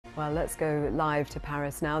Well, let's go live to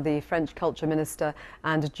Paris now. The French Culture Minister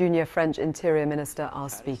and Junior French Interior Minister are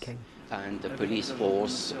speaking. And the police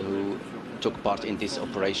force who took part in this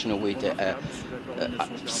operation with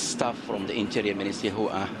staff from the Interior Ministry who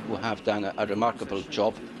have done a remarkable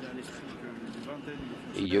job.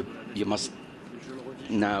 You must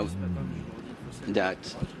know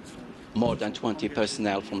that more than 20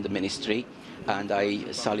 personnel from the ministry, and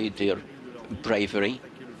I salute their bravery.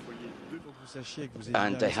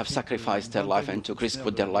 And they have sacrificed their life and took risk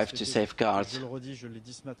with their life to safeguard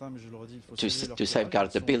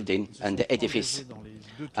the building and the edifice.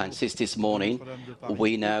 And since this morning,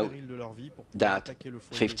 we know that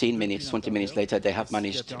 15 minutes, 20 minutes later, they have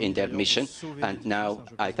managed in their mission. And now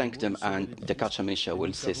I thank them, and the Culture Minister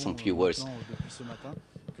will say some few words.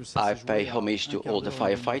 I pay homage to all the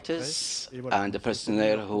firefighters and the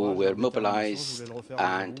personnel who were mobilized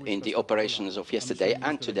and in the operations of yesterday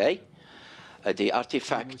and today. The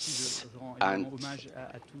artifacts, and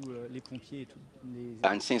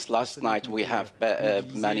since last night we have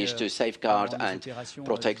managed to safeguard and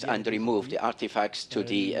protect and remove the artifacts to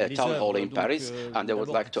the town hall in Paris, and I would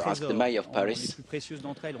like to ask the mayor of Paris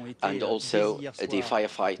and also the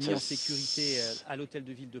firefighters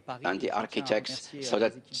and the architects so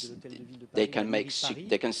that they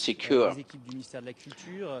can secure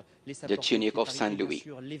the tunic of Saint Louis.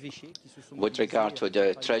 With regard to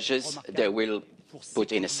the treasures, they will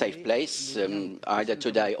put in a safe place, either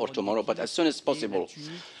today or tomorrow, but as soon as possible.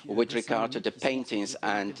 With regard to the paintings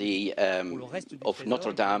and the of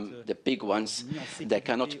Notre-Dame, the big ones, they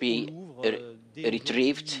cannot be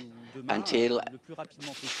retrieved until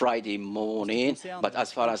Friday morning, but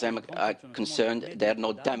as far as I'm concerned, they're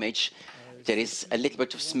not damaged. There is a little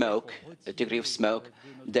bit of smoke, a degree of smoke,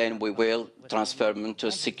 then we will transfer them to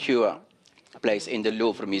a secure place in the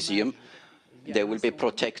Louvre Museum. They will be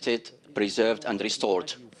protected, preserved and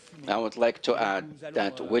restored. I would like to add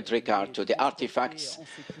that with regard to the artifacts,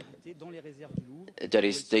 there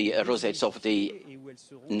is the rosettes of the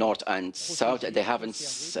north and south. They haven't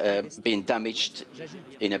been damaged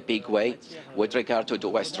in a big way. With regard to the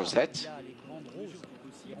west rosette,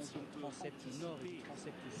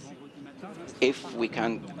 if we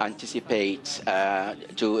can anticipate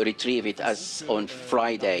to retrieve it as on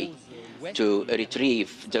Friday, to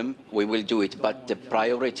retrieve them, we will do it, but the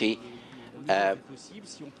priority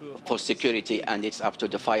for security, and it's up to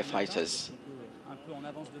the firefighters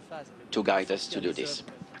to guide us to do this.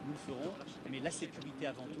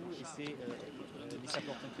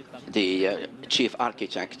 The chief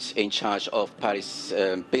architect in charge of Paris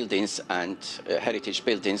buildings and heritage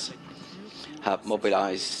buildings have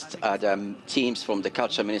mobilized teams from the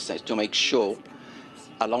culture ministry to make sure,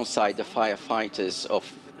 alongside the firefighters of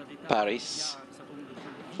Paris,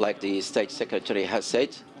 like the State Secretary has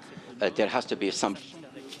said, there has to be some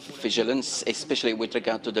vigilance, especially with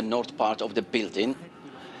regard to the north part of the building,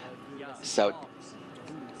 so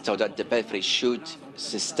that the belfry should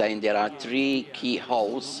sustain. There are 3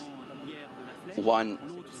 keyholes. One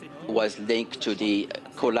was linked to the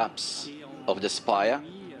collapse of the spire,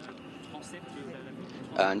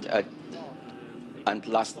 and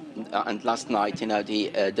last night,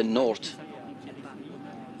 the north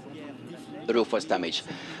roof was damaged.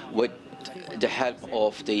 With the help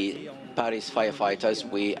of the Paris firefighters,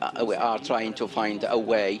 we are trying to find a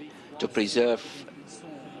way to preserve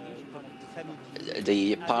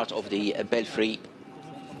the part of the belfry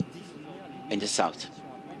in the south.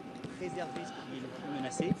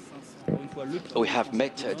 We have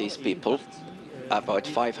met these people. About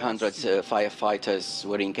 500 firefighters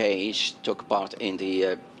were engaged, took part in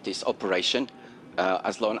this operation.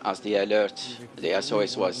 As long as the alert, the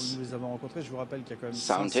SOS was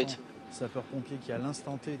sounded,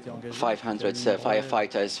 500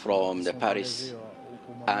 firefighters from the Paris,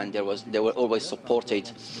 and they were always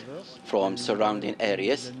supported from surrounding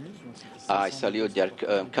areas. I salute their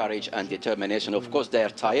courage and determination. Of course, they are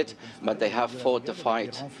tired, but they have fought the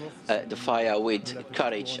fire with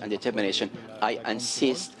courage and determination. I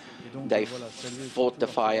insist they fought the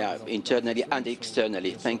fire internally and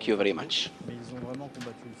externally. Thank you very much.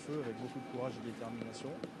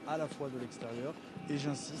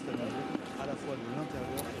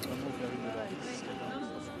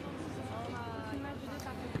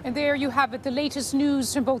 And there you have it, the latest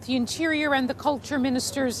news from both the Interior and the Culture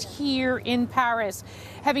Ministers here in Paris,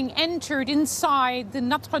 having entered inside the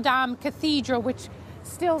Notre-Dame Cathedral, which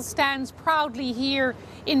still stands proudly here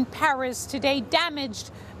in Paris today, damaged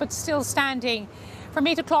but still standing. From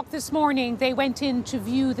 8 o'clock this morning, they went in to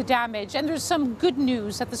view the damage, and there's some good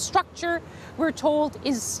news that the structure, we're told,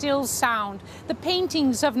 is still sound. The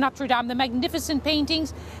paintings of Notre-Dame, the magnificent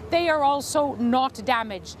paintings, they are also not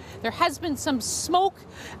damaged. There has been some smoke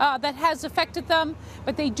that has affected them,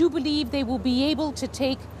 but they do believe they will be able to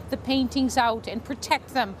take the paintings out and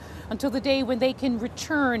protect them until the day when they can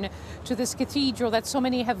return to this cathedral that so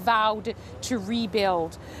many have vowed to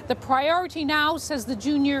rebuild. The priority now, says the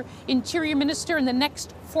junior interior minister, in the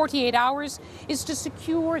next 48 hours is to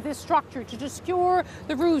secure this structure, to secure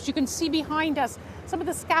the roofs. You can see behind us some of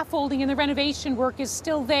the scaffolding and the renovation work is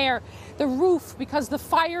still there. The roof, because the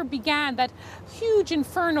fire began, that huge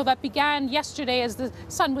inferno that began yesterday as the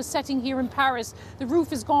sun was setting here in Paris, the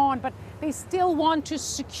roof is gone, but they still want to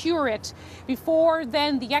secure it. Before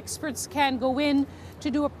then, the experts can go in to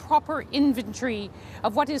do a proper inventory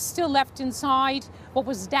of what is still left inside, what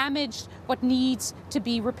was damaged, what needs to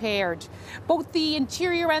be repaired. Both the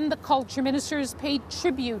Interior and the Culture ministers paid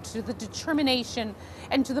tribute to the determination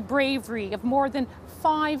and to the bravery of more than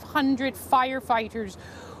 500 firefighters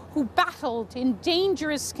who battled in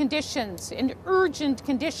dangerous conditions, in urgent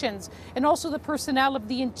conditions, and also the personnel of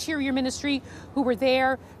the Interior Ministry who were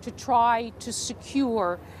there to try to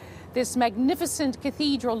secure this magnificent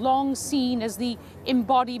cathedral, long seen as the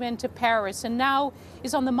embodiment of Paris, and now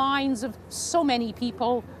is on the minds of so many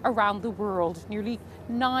people around the world. Nearly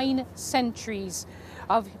 9 centuries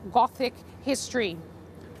of Gothic history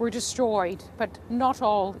were destroyed, but not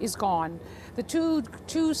all is gone. The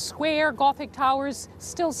two square Gothic towers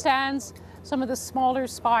still stands. Some of the smaller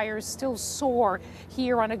spires still soar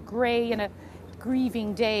here on a grey and a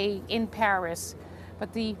grieving day in Paris.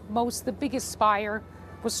 But the biggest spire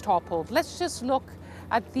was toppled. Let's just look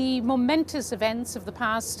at the momentous events of the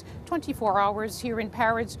past 24 hours here in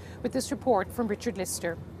Paris with this report from Richard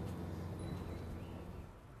Lister.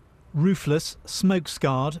 Roofless,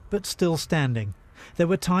 smoke-scarred, but still standing. There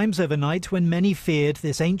were times overnight when many feared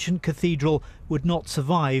this ancient cathedral would not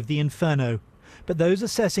survive the inferno. But those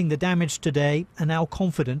assessing the damage today are now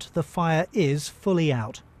confident the fire is fully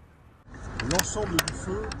out.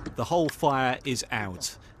 The whole fire is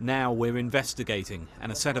out. Now we're investigating,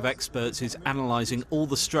 and a set of experts is analysing all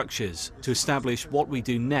the structures to establish what we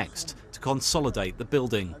do next to consolidate the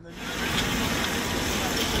building.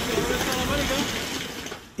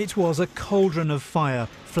 It was a cauldron of fire,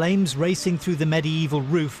 flames racing through the medieval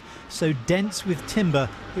roof, so dense with timber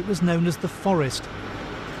it was known as the forest.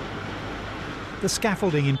 The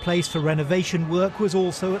scaffolding in place for renovation work was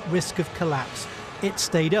also at risk of collapse. It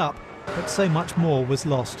stayed up, but so much more was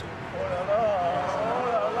lost.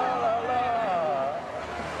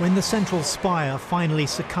 When the central spire finally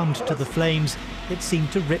succumbed to the flames, it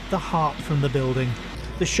seemed to rip the heart from the building.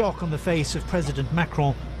 The shock on the face of President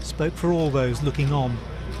Macron spoke for all those looking on.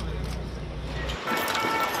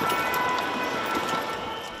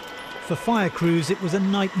 For fire crews, it was a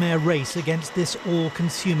nightmare race against this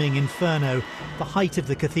all-consuming inferno. The height of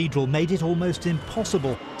the cathedral made it almost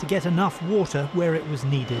impossible to get enough water where it was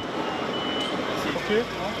needed.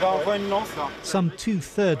 Some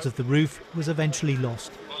 2/3 of the roof was eventually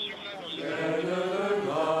lost.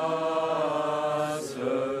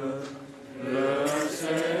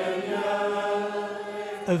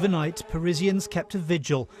 Overnight, Parisians kept a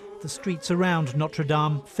vigil, the streets around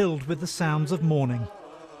Notre-Dame filled with the sounds of mourning.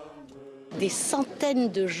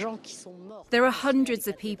 There are hundreds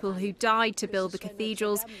of people who died to build the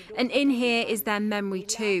cathedrals, and in here is their memory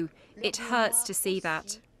too. It hurts to see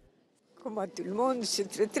that.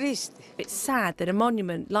 It's sad that a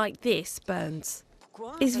monument like this burns.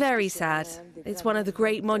 It's very sad. It's one of the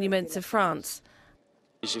great monuments of France.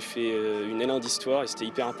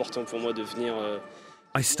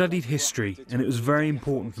 I studied history, and it was very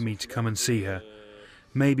important for me to come and see her.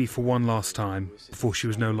 Maybe for one last time, before she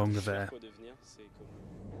was no longer there.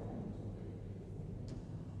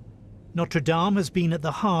 Notre-Dame has been at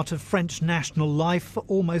the heart of French national life for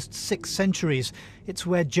almost 6 centuries. It's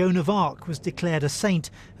where Joan of Arc was declared a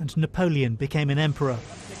saint and Napoleon became an emperor.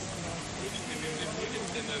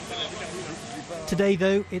 Today,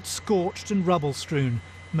 though, it's scorched and rubble-strewn.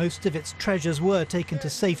 Most of its treasures were taken to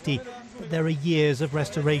safety, but there are years of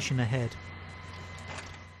restoration ahead.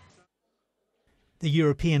 The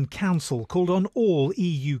European Council called on all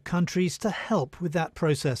EU countries to help with that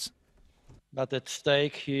process. But at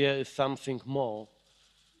stake here is something more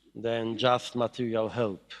than just material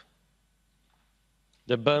help.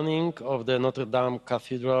 The burning of the Notre-Dame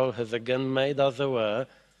Cathedral has again made us aware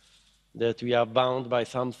that we are bound by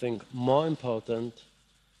something more important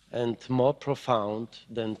and more profound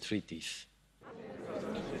than treaties.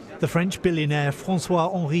 The French billionaire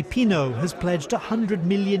François-Henri Pinault has pledged €100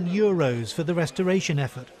 million for the restoration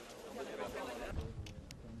effort.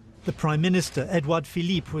 The Prime Minister, Edouard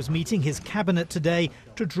Philippe, was meeting his cabinet today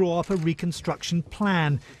to draw up a reconstruction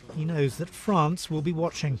plan. He knows that France will be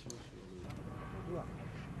watching.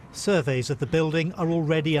 Surveys of the building are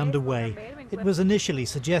already underway. It was initially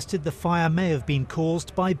suggested the fire may have been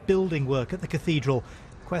caused by building work at the cathedral.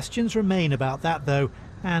 Questions remain about that, though,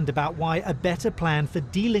 and about why a better plan for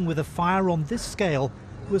dealing with a fire on this scale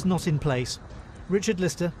was not in place. Richard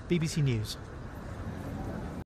Lister, BBC News.